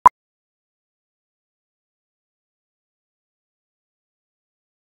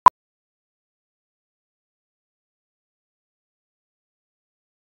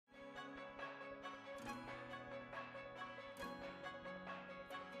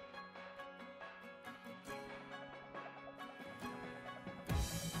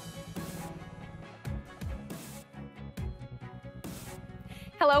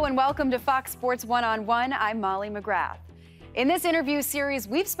Hello and welcome to Fox Sports One-on-One. I'm Molly McGrath. In this interview series,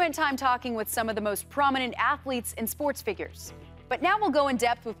 we've spent time talking with some of the most prominent athletes and sports figures. But now we'll go in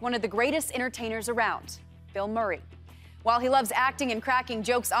depth with one of the greatest entertainers around, Bill Murray. While he loves acting and cracking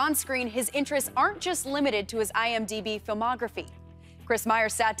jokes on screen, his interests aren't just limited to his IMDb filmography. Chris Meyer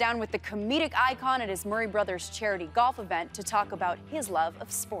sat down with the comedic icon at his Murray Brothers charity golf event to talk about his love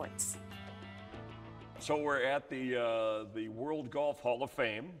of sports. So we're at the World Golf Hall of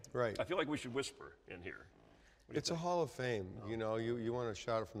Fame. Right. I feel like we should whisper in here. It's a Hall of Fame. You know, you want to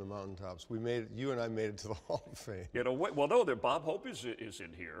shout it from the mountaintops. We made it. You and I made it to the Hall of Fame. You know, well, no, Bob Hope is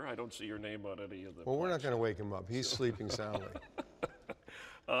in here. I don't see your name on any of the. Well, we're not going to wake him up. He's sleeping soundly.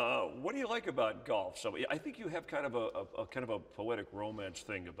 What do you like about golf? So I think you have kind of a poetic romance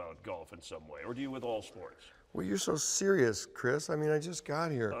thing about golf in some way, or do you with all sports? Well, you're so serious, Chris. I mean, I just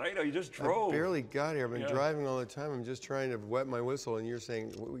got here. I know, you just drove. I barely got here. I've been driving all the time. I'm just trying to wet my whistle, and you're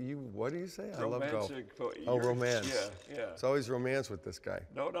saying, what do you say? I love golf. Oh, romance. Yeah. It's always romance with this guy.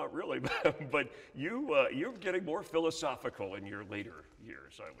 No, not really. But you're getting more philosophical in your later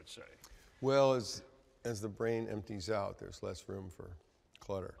years, I would say. Well, as the brain empties out, there's less room for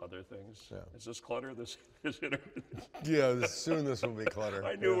clutter. Other things? Yeah. Is this clutter, this interview? Yeah, soon this will be clutter.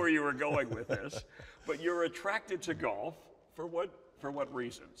 I knew where you were going with this. But you're attracted to golf for what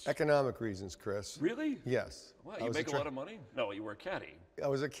reasons? Economic reasons, Chris. Really? Yes. Wow, you make a lot of money? No, you were a caddy. I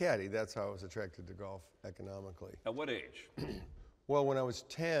was a caddy. That's how I was attracted to golf economically. At what age? Well, when I was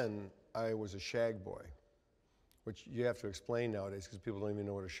 10, I was a shag boy, which you have to explain nowadays because people don't even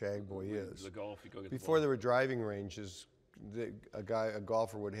know what a shag boy is. The golf, you go get Before there were driving ranges, a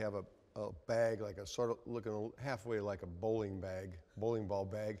golfer would have a bag, like a sort of looking halfway like a bowling ball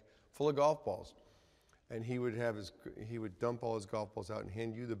bag, full of golf balls. And he would dump all his golf balls out and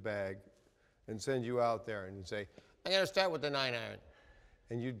hand you the bag and send you out there and he'd say, I'm gonna start with the 9-iron.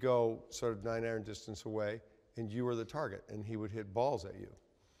 And you'd go sort of 9-iron distance away and you were the target and he would hit balls at you.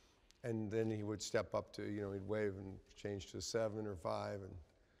 And then he would step up to, he'd wave and change to 7 or 5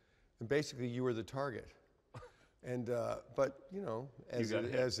 and basically you were the target. And, but,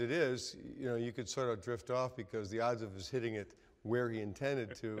 as it is, you could sort of drift off because the odds of us hitting it where he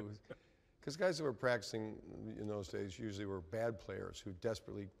intended to, because guys that were practicing in those days usually were bad players who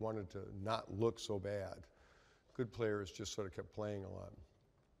desperately wanted to not look so bad. Good players just sort of kept playing a lot.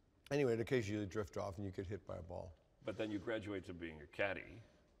 Anyway, occasionally you'd drift off and you get hit by a ball. But then you graduate to being a caddy.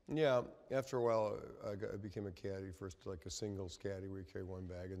 Yeah, after a while I became a caddy, first like a singles caddy where you carry one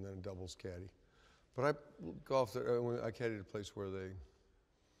bag and then a doubles caddy. But I golfed, I caddied a place where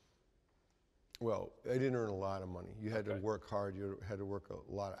I didn't earn a lot of money. You had to work hard, you had to work a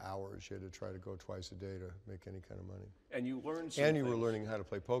lot of hours, you had to try to go twice a day to make any kind of money. And you learned And you were learning how to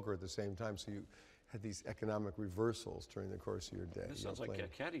play poker at the same time, so you had these economic reversals during the course of your day. This sounds like a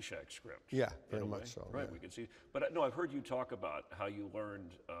Caddyshack script. Yeah, very much so. Right, yeah. we can see. But no, I've heard you talk about how you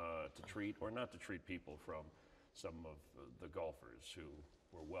learned to treat or not to treat people from some of the golfers who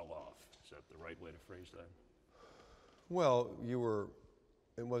were well off. Is that the right way to phrase that? Well,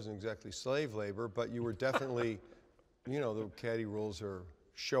 it wasn't exactly slave labor, but you were definitely, the caddy rules are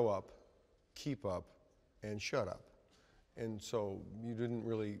show up, keep up, and shut up. And so you didn't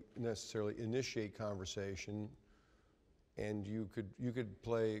really necessarily initiate conversation, and you could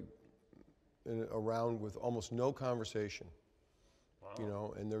play a round with almost no conversation.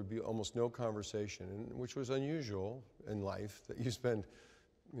 Wow. And there would be almost no conversation, which was unusual in life, that you spend,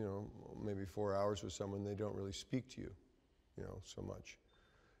 maybe 4 hours with someone, they don't really speak to you, so much.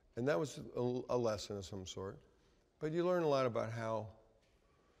 And that was a lesson of some sort. But you learn a lot about how,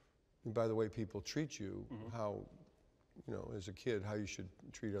 by the way people treat you, how, as a kid, how you should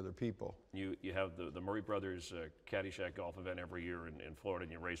treat other people. You have the Murray Brothers Caddyshack golf event every year in Florida,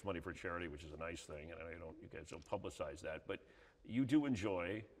 and you raise money for charity, which is a nice thing, and you guys don't publicize that. But you do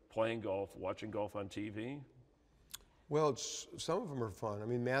enjoy playing golf, watching golf on TV? Well, some of them are fun. I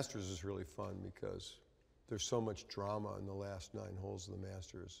mean, Masters is really fun because there's so much drama in the last 9 holes of the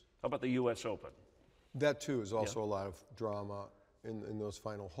Masters. How about the U.S. Open? That, too, is also a lot of drama in those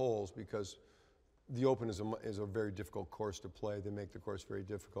final holes because the Open is a very difficult course to play. They make the course very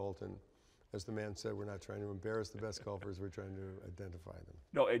difficult, and as the man said, we're not trying to embarrass the best golfers, we're trying to identify them.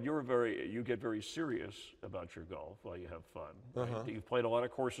 No, and you get very serious about your golf while you have fun. Right? You've played a lot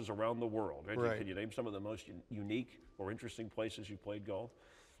of courses around the world, right? Right. Can you name some of the most unique or interesting places you played golf?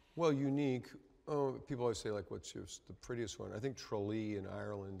 Well, unique. Oh, people always say, like, what's the prettiest one? I think Tralee in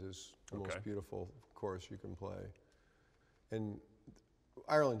Ireland is the most beautiful course you can play. And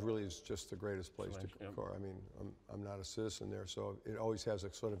Ireland really is just the greatest place to go. I mean, I'm not a citizen there, so it always has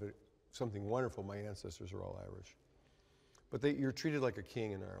a sort of something wonderful. My ancestors are all Irish. But you're treated like a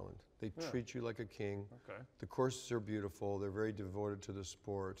king in Ireland. They treat you like a king. Okay. The courses are beautiful. They're very devoted to the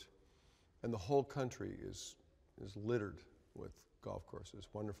sport. And the whole country is littered with golf courses,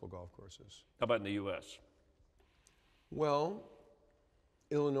 wonderful golf courses. How about in the U.S.? Well,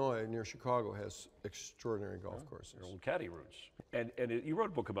 Illinois near Chicago has extraordinary golf courses. Your old caddy roots. And you wrote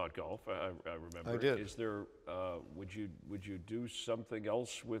a book about golf, I remember. I did. Is there, would you do something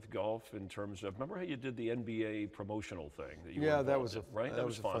else with golf in terms of, remember how you did the NBA promotional thing? That you were Yeah, that involved was in, right? that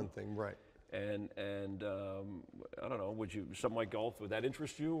was a fun thing, right. And I don't know, would you, something like golf, would that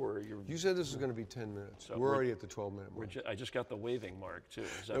interest you, or you're? You said this was going to be 10 minutes. So we're already at the 12-minute mark. I just got the waving mark, too.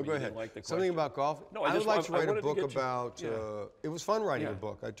 Does that No, mean go you ahead. didn't like the Something question? about golf? No, I would like to write a wanted book get you- about, yeah. it was fun writing Yeah. a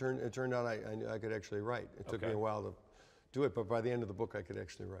book. It turned out I could actually write. It took me Okay. a while to do it, but by the end of the book, I could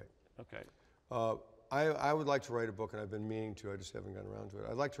actually write. Okay. I would like to write a book, and I've been meaning to. I just haven't gotten around to it.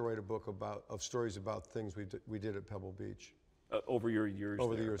 I'd like to write a book of stories about things we did at Pebble Beach. Over your years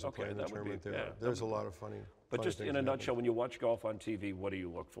Over there. the years of Okay, playing the that would be- tournament there. yeah, that There's a would- lot of funny But funny just things in a that nutshell, happen. when you watch golf on TV, what do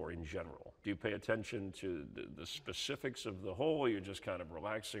you look for in general? Do you pay attention to the specifics of the hole? You're just kind of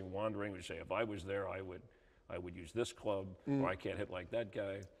relaxing, wandering. You say, if I was there, I would use this club, or I can't hit like that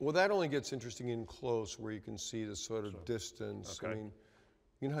guy. Well, that only gets interesting in close, where you can see the sort of distance. Okay. I mean,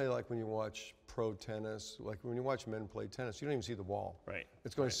 you know how like when you watch pro tennis, like when you watch men play tennis, you don't even see the ball. Right.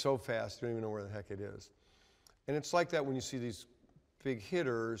 It's going so fast, you don't even know where the heck it is. And it's like that when you see these big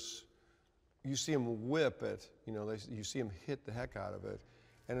hitters, you see them whip it, you know, you see them hit the heck out of it.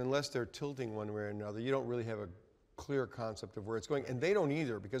 And unless they're tilting one way or another, you don't really have a clear concept of where it's going. And they don't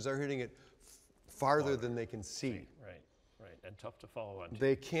either, because they're hitting it farther than they can see. Right, and tough to follow on.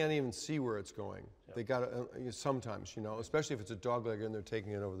 They can't even see where it's going. They got to, sometimes, you know, especially if it's a dogleg and they're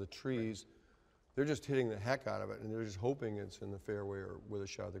taking it over the trees, they're just hitting the heck out of it, and they're just hoping it's in the fairway or with a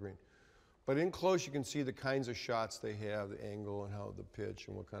shot of the green. But in close, you can see the kinds of shots they have, the angle and how the pitch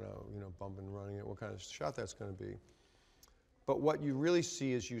and what kind of, you know, bump and running it, what kind of shot that's going to be. But what you really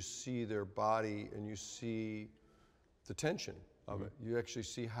see is you see their body and you see the tension of it. You actually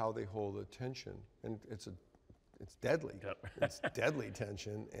see how they hold the tension, and it's deadly. Yep. It's deadly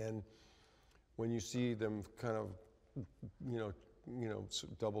tension, and when you see them kind of,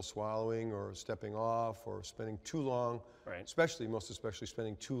 double swallowing or stepping off or spending too long, Right. most especially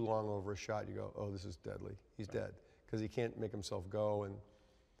spending too long over a shot, you go, oh, this is deadly. He's dead, because he can't make himself go. And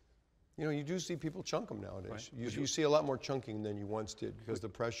you know, you do see people chunk them nowadays. Right. You see a lot more chunking than you once did, because the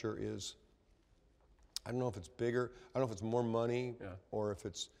pressure is, I don't know if it's bigger, I don't know if it's more money, or if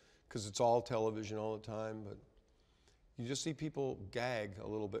it's, because it's all television all the time, but you just see people gag a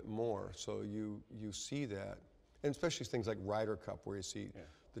little bit more, so you see that. And especially things like Ryder Cup, where you see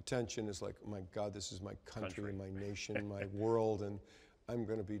the tension is like, my God, this is my country, my nation, my world, and I'm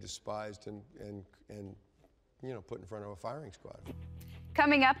going to be despised and you know, put in front of a firing squad.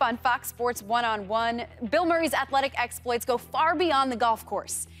 Coming up on Fox Sports One-on-One, Bill Murray's athletic exploits go far beyond the golf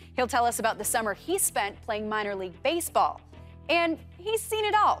course. He'll tell us about the summer he spent playing minor league baseball. And he's seen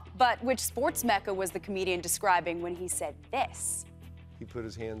it all, but which sports mecca was the comedian describing when he said this? He put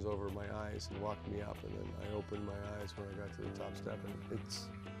his hands over my eyes and walked me up, and then I opened my eyes when I got to the top step, and it's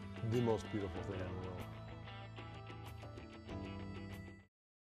the most beautiful thing in the world.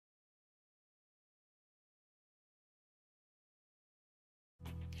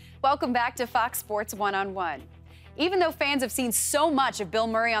 Welcome back to Fox Sports One-on-One. Even though fans have seen so much of Bill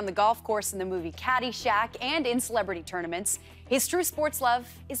Murray on the golf course in the movie Caddyshack and in celebrity tournaments, his true sports love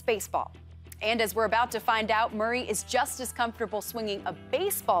is baseball. And as we're about to find out, Murray is just as comfortable swinging a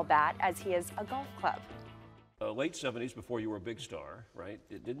baseball bat as he is a golf club. Late 70s, before you were a big star, right?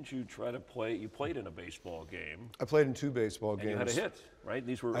 Didn't you try to play? You played in a baseball game. I played in 2 baseball games. And you had a hit, right?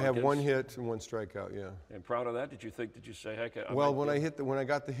 These were. I have against- 1 hit and 1 strikeout. Yeah. And proud of that? Did you say, heck? Well, when I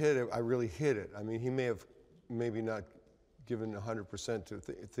got the hit, I really hit it. I mean, he may have maybe not given 100% to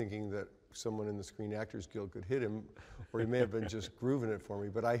thinking that someone in the Screen Actors Guild could hit him, or he may have been just grooving it for me.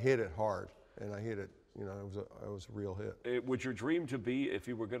 But I hit it hard, and I hit it. You know, it was a real hit. Would your dream to be, if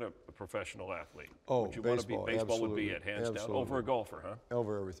you were going to a professional athlete? Oh, would you want to be? baseball, Baseball would be absolutely, it, hands down. absolutely. Over a golfer, huh?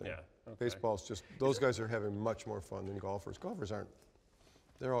 Over everything. Yeah. Okay. Baseball's just, those guys are having much more fun than golfers. Golfers aren't,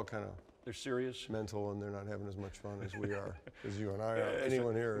 they're all kind of They're serious. mental, and they're not having as much fun as we are, as you and I are.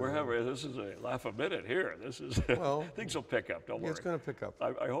 Anyone here. We're having, this is a laugh a minute here. This is, Well, things will pick up, don't worry. It's going to pick up.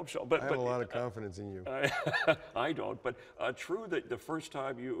 I hope so. But I have a lot of confidence in you. I don't. But true that the first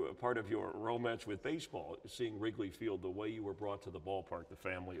time part of your romance with baseball, seeing Wrigley Field, the way you were brought to the ballpark, the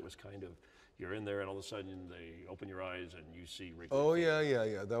family, it was kind of, you're in there and all of a sudden they open your eyes and you see Wrigley Oh, Field.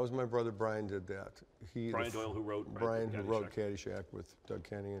 yeah. That was my brother Brian did that. Brian Doyle, who wrote Brian, who wrote Caddyshack with Doug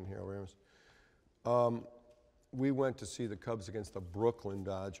Canning and Harold Ramis. we went to see the Cubs against the Brooklyn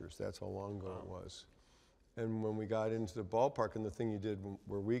Dodgers. That's how long ago it was. And when we got into the ballpark, and the thing you did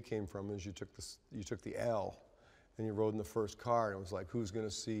where we came from is you took the L, and you rode in the first car, and it was like, who's going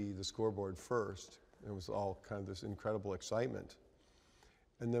to see the scoreboard first? And it was all kind of this incredible excitement.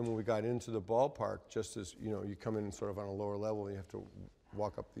 And then when we got into the ballpark, just as you come in sort of on a lower level, and you have to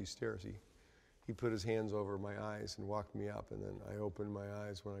walk up these stairs. He put his hands over my eyes and walked me up, and then I opened my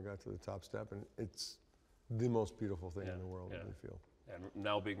eyes when I got to the top step, and it's the most beautiful thing in the world, I feel. And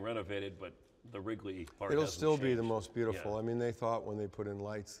now being renovated, but the Wrigley part It'll hasn't still be the changed. most beautiful. Yeah. I mean, they thought when they put in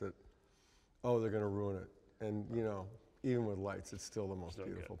lights that, oh, they're going to ruin it. And, even with lights, it's still the most Still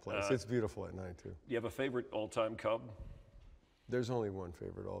beautiful good. place. It's beautiful at night, too. Do you have a favorite all-time Cub? There's only one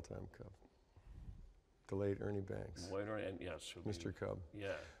favorite all-time Cub. The late Ernie Banks. Waiter, and yes, who Mr. Cub. Yeah.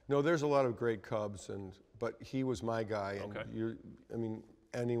 No, there's a lot of great Cubs, but he was my guy. And Okay.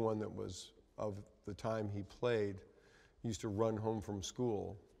 anyone that was of the time he played used to run home from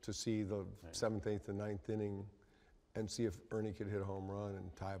school to see the 7th, 8th, and 9th inning and see if Ernie could hit a home run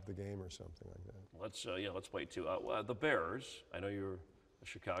and tie up the game or something like that. Let's play too. The Bears. I know you're a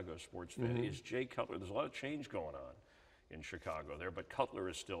Chicago sports fan. Mm-hmm. Is Jay Cutler? There's a lot of change going on in Chicago there, but Cutler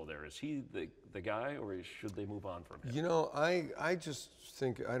is still there. Is he the guy, or should they move on from him? I just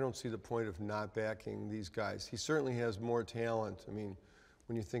think I don't see the point of not backing these guys. He certainly has more talent. I mean,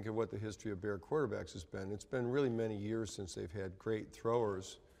 when you think of what the history of Bear quarterbacks has been, it's been really many years since they've had great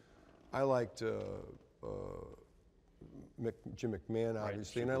throwers. I liked Jim McMahon,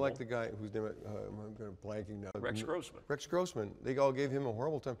 obviously, and I Super like Bowl. the guy whose name I'm going to blanking now. Rex Grossman. Rex Grossman. They all gave him a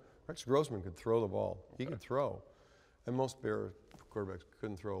horrible time. Rex Grossman could throw the ball. He could throw. And most Bear quarterbacks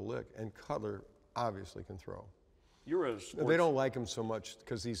couldn't throw a lick. And Cutler obviously can throw. You're a sports. They don't like him so much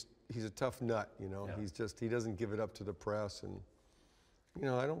because he's a tough nut, Yeah. he doesn't give it up to the press, and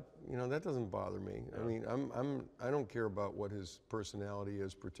that doesn't bother me. I mean, I don't care about what his personality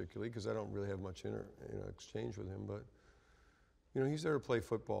is particularly because I don't really have much exchange with him, but he's there to play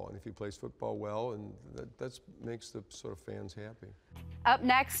football, and if he plays football well, and that makes the sort of fans happy. Up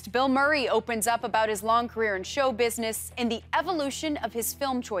next, Bill Murray opens up about his long career in show business and the evolution of his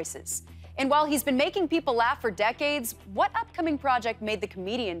film choices. And while he's been making people laugh for decades, what upcoming project made the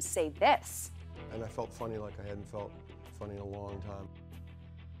comedian say this? And I felt funny like I hadn't felt funny in a long time.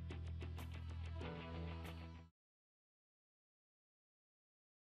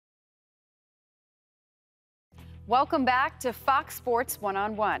 Welcome back to Fox Sports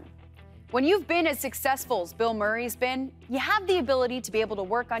One-on-One. When you've been as successful as Bill Murray's been, you have the ability to be able to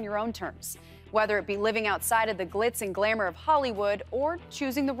work on your own terms. Whether it be living outside of the glitz and glamour of Hollywood or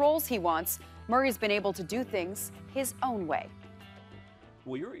choosing the roles he wants, Murray's been able to do things his own way.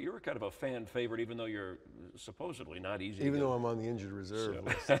 Well, you're kind of a fan favorite, even though you're supposedly not easy. Even though I'm on the injured reserve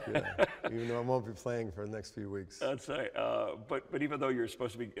list, yeah. Even though I won't be playing for the next few weeks. That's right. But even though you're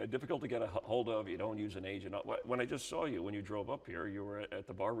supposed to be difficult to get a hold of, you don't use an agent. When I just saw you when you drove up here, you were at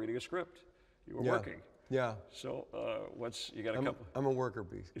the bar reading a script. You were working. Yeah. So you got a couple. I'm a worker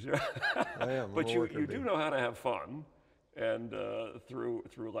bee. I am. But I'm a you worker bee. do know how to have fun, and through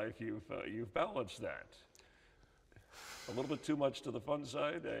life you've balanced that. A little bit too much to the fun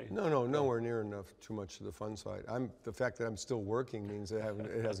side? No, nowhere near enough too much to the fun side. The fact that I'm still working means it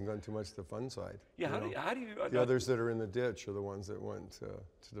hasn't gone too much to the fun side. Yeah, how do you the others that are in the ditch are the ones that went to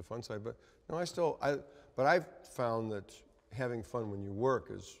the fun side. But no, but I've found that having fun when you work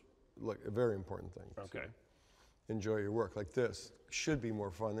is like a very important thing. Okay. Enjoy your work. Like this should be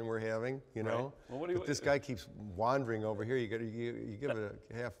more fun than we're having, Well, but this guy keeps wandering over here. You give it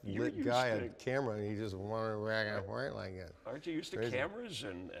a half-lit guy on camera, and he just wandering back and forth like that. Aren't you used to Crazy. cameras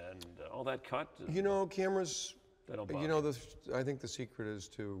and all that cut? Cameras. They don't bother I think the secret is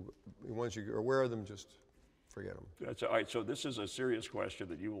to once you are aware of them, just forget them. That's all right. So this is a serious question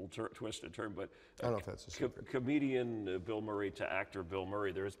that you will twist and turn, but I don't know if that's a secret. Comedian Bill Murray to actor Bill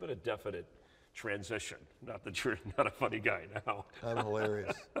Murray, there has been a definite transition. Not that you're not a funny guy now. I'm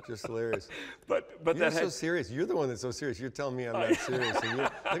hilarious, just hilarious. But You're that so serious. You're the one that's so serious. You're telling me I'm not serious. And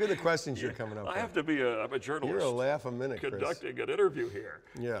look at the questions you're coming up with. I have to be I'm a journalist. You're a laugh a minute, Chris. Conducting an interview here.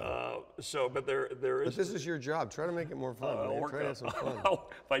 Yeah. But there is. But this is your job. Try to make it more fun. Man. Try to have some fun.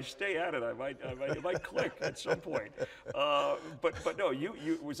 If I stay at it, it might click at some point. But no,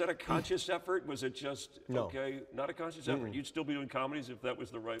 you was that a conscious effort? Was it just No. okay? Not a conscious effort. You'd still be doing comedies if that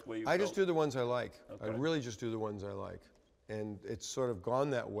was the right way. I just do the ones I like. I Okay. really just do the ones I like. And it's sort of gone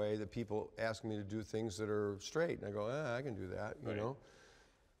that way that people ask me to do things that are straight. And I go, I can do that, you know.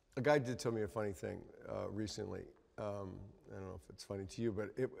 A guy did tell me a funny thing recently. I don't know if it's funny to you,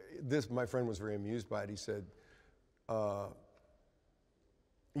 but my friend was very amused by it. He said,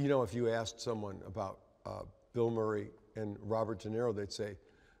 if you asked someone about Bill Murray and Robert De Niro, they'd say,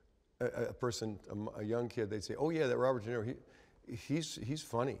 a young kid, they'd say, "Oh yeah, that Robert De Niro, he's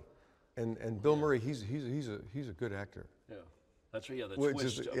funny," and Bill Murray, he's a good actor. Yeah. That's right. Yeah, the Which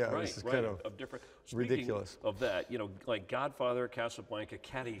twist is- of, yeah, right, this is right, kind of different. ridiculous. Speaking of that, you know, like Godfather, Casablanca,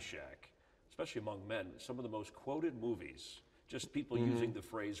 Caddyshack, especially among men, some of the most quoted movies. Just people using the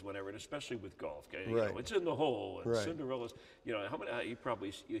phrase whenever, and especially with golf. Okay? You know, Right. it's in the hole, and Right. Cinderella's. You know, how many?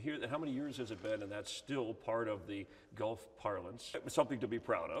 You hear that? How many years has it been? And that's still part of the golf parlance. It was something to be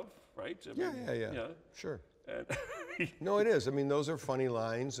proud of, right? I mean, Yeah. Sure. And No, it is. I mean, those are funny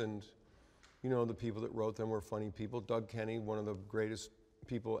lines, and you know, the people that wrote them were funny people. Doug Kenny, one of the greatest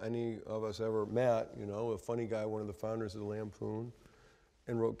people any of us ever met, you know, a funny guy, one of the founders of the Lampoon,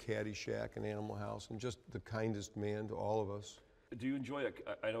 and wrote Caddyshack and Animal House, and just the kindest man to all of us. Do you enjoy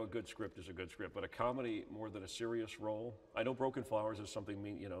I know a good script is a good script, but a comedy more than a serious role? I know Broken Flowers is something,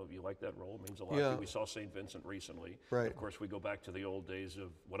 you know, you like that role, it means a lot to Yeah. you. We saw St. Vincent recently. Right. Of course, we go back to the old days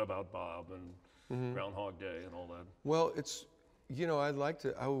of What About Bob and Groundhog Day and all that. Well, it's, you know, I'd like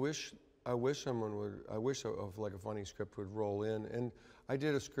to, I wish someone would, I wish of like a funny script would roll in. And I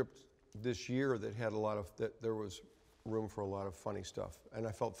did a script this year that had a lot of, that there was room for a lot of funny stuff. And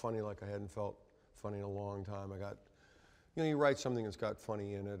I felt funny like I hadn't felt funny in a long time. I got, you know, you write something that's got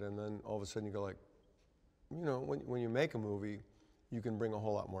funny in it, and then all of a sudden you go like, you know, when you make a movie, you can bring a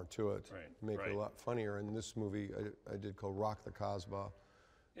whole lot more to it. Right, Make it right. a lot funnier. And this movie I did called Rock the Casbah.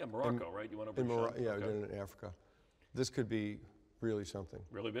 Yeah, Morocco, right? You went over In to Morocco, show? yeah, Okay. I did it in Africa. This could be really something.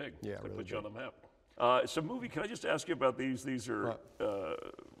 Really big. Yeah, Could really put you big. on the map. So movie, can I just ask you about these? These are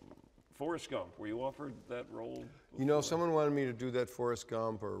Forrest Gump. Were you offered that role? You know, someone wanted me to do that Forrest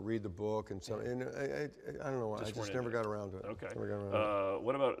Gump or read the book, and and I don't know why. I Just just weren't never into it. got around to it. Okay. Never got around to it.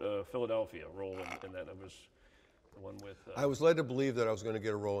 What about Philadelphia role in that? It was the one with. I was led to believe that I was going to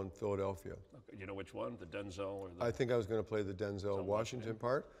get a role in Philadelphia. Okay, you know which one? The Denzel or the? I think I was going to play the Denzel Washington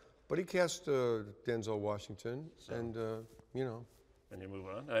part, but he cast Denzel Washington, and you know, And you move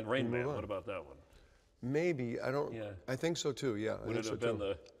on. And Rain Man. on. What about that one? maybe I don't. Yeah. I think so too. Yeah. I Would think it so have been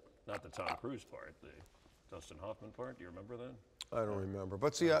too. not the Tom Cruise part, the Dustin Hoffman part? Do you remember that? I don't remember.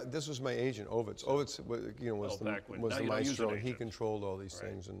 But see, this was my agent, Ovitz. Ovitz, you know, was Oh, back when- the now you don't use maestro, an and he agent. controlled all these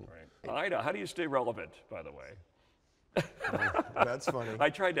things. And Right. Ida, how do you stay relevant, by the way? that's funny. I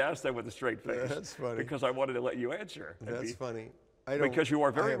tried to ask that with a straight face. That's funny. Because I wanted to let you answer. and That's be- funny. I don't, Because you are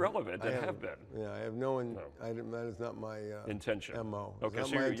I very haven't- relevant I and have haven't- been. Yeah, I have that is not my Intention. MO. Okay, It's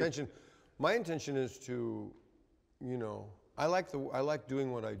so not my you're- intention. My intention is to, you know, I like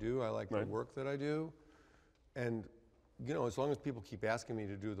doing what I do. I like the Right. work that I do, and you know, as long as people keep asking me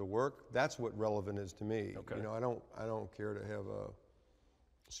to do the work, that's what relevant is to me. Okay. You know, I don't care to have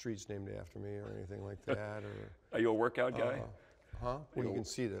streets named after me or anything like that. Or Are you a workout guy? well, you can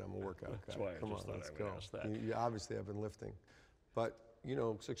see that I'm a workout That's guy. why I Come just on, thought let's I would go. ask that. You obviously have been lifting, but you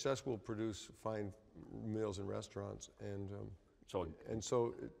know, success will produce fine meals in restaurants, and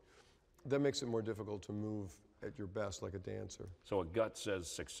So that makes it more difficult to move at your best like a dancer. a gut says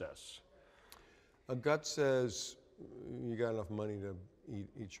success. A gut says you got enough money to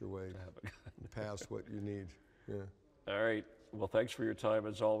eat your way past what you need. Yeah. All right. Well, thanks for your time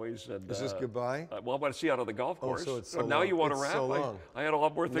as always. And, Is this goodbye? well, I want to see you out on the golf course. so it's so now long. you want to It's wrap? so long. I had a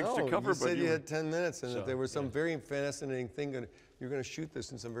lot more things No, to cover, you but said you had 10 minutes, and So, that there was some very fascinating thing. You're going to shoot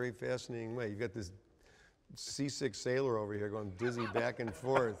this in some very fascinating way. You got this seasick sailor over here going dizzy back and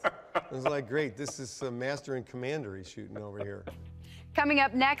forth. It was like, great, this is Master and Commander he's shooting over here. Coming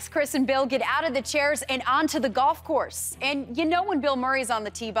up next, Chris and Bill get out of the chairs and onto the golf course. And you know when Bill Murray's on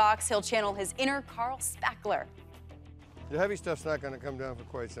the tee box, he'll channel his inner Carl Spackler. The heavy stuff's not going to come down for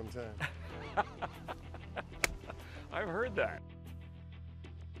quite some time. I've heard that.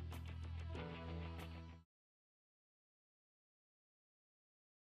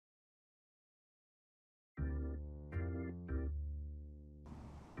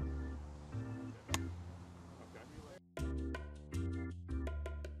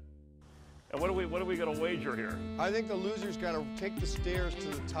 And what are we going to wager here? I think the loser's got to take the stairs to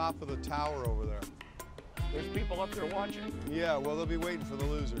the top of the tower over there. There's people up there watching. Yeah, well, they'll be waiting for the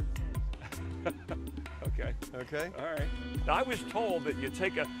loser. Okay. Okay? All right. Now, I was told that you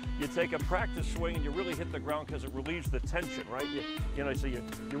take a practice swing and you really hit the ground because it relieves the tension, right? You know, so you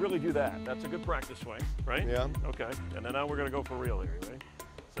really do that. That's a good practice swing, right? Yeah. Okay. And then now we're going to go for real here, right?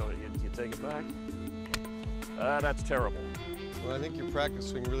 So you take it back. That's terrible. Well, I think your practice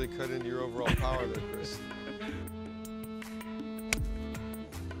swing really cut into your overall power there, Chris.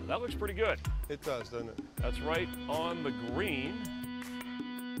 That looks pretty good. It does, doesn't it? That's right on the green.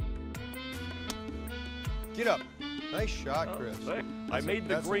 Get up. Nice shot, Chris. I made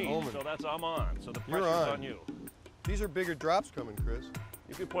the that's an green, omen. so I'm on. So the You're pressure's on. on you. These are bigger drops coming, Chris.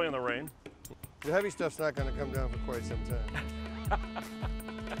 You can play in the rain. The heavy stuff's not going to come down for quite some time.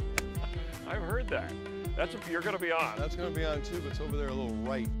 I've heard that. You're going to be on. That's going to be on too, but it's over there a little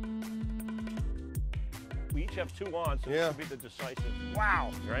right. We each have 2 on, so Yeah. this will be the decisive.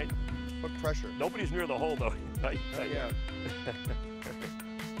 Wow. Right? Put pressure. Nobody's near the hole, though. Yeah.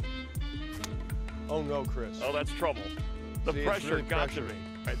 Oh no, Chris. Oh, that's trouble. The See, it's pressure really got to pressuring. me.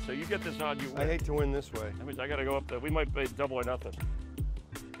 All right, so you get this on, you win. I hate to win this way. That means I got to go up there. We might play double or nothing.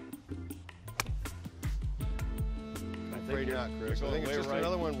 I'm afraid not, Chris. I you're think it's going just way right.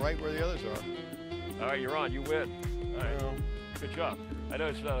 another one right where the others are. All right, you're on. You win. All right. Well, Good job. I know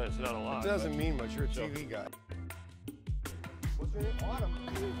it's not a lot. it doesn't mean much. You're a So- TV guy. What's your name? Autumn.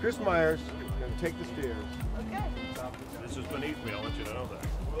 Chris Myers. Gonna take the stairs. Okay. This is beneath me. I'll let you know that.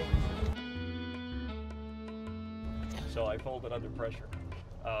 So I folded under pressure.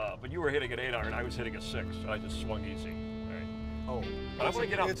 But you were hitting an 8-iron. I was hitting a 6. So I just swung easy. All right. Oh. But I'm going to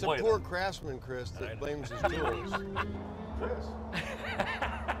get out and It's a play poor them. craftsman, Chris, I know. that blames his tools. Chris.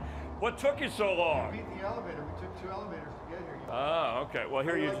 What took you so long? Beat the elevator. We took 2 elevators to get here. Ah, okay. Well,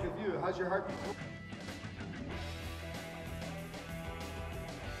 here you. Like the view. How's your heartbeat?